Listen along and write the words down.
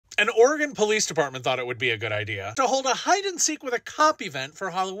An Oregon police department thought it would be a good idea to hold a hide-and-seek with a cop event for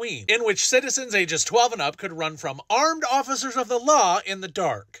Halloween, in which citizens ages 12 and up could run from armed officers of the law in the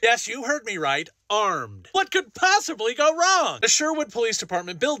dark. Yes, you heard me right. Armed. What could possibly go wrong? The Sherwood Police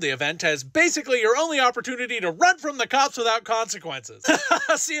Department billed the event as basically your only opportunity to run from the cops without consequences.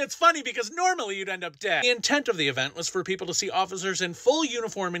 See, it's funny because normally you'd end up dead. The intent of the event was for people to see officers in full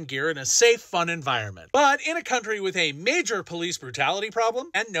uniform and gear in a safe, fun environment. But in a country with a major police brutality problem,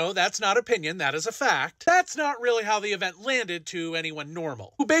 and no, that's not opinion, that is a fact, that's not really how the event landed to anyone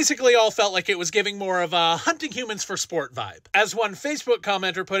normal, who basically all felt like it was giving more of a hunting humans for sport vibe. As one Facebook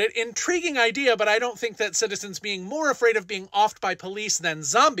commenter put it, intriguing idea, but I don't think that citizens being more afraid of being offed by police than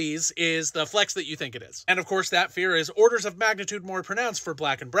zombies is the flex that you think it is. And of course, that fear is orders of magnitude more pronounced for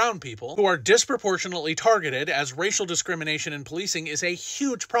black and brown people, who are disproportionately targeted, as racial discrimination in policing is a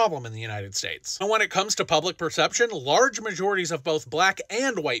huge problem in the United States. And when it comes to public perception, large majorities of both black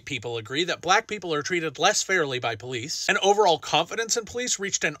and white people agree that black people are treated less fairly by police, and overall confidence in police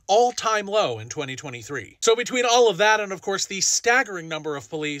reached an all-time low in 2023. So between all of that and of course the staggering number of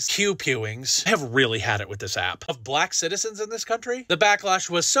police pew-pewings, have really had it with this app, of black citizens in this country, the backlash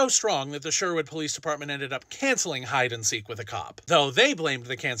was so strong that the Sherwood Police Department ended up canceling hide and seek with a cop, though they blamed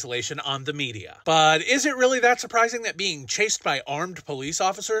the cancellation on the media. But is it really that surprising that being chased by armed police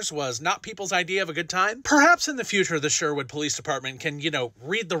officers was not people's idea of a good time? Perhaps in the future the Sherwood Police Department can,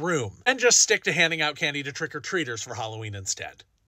 read the room and just stick to handing out candy to trick-or-treaters for Halloween instead.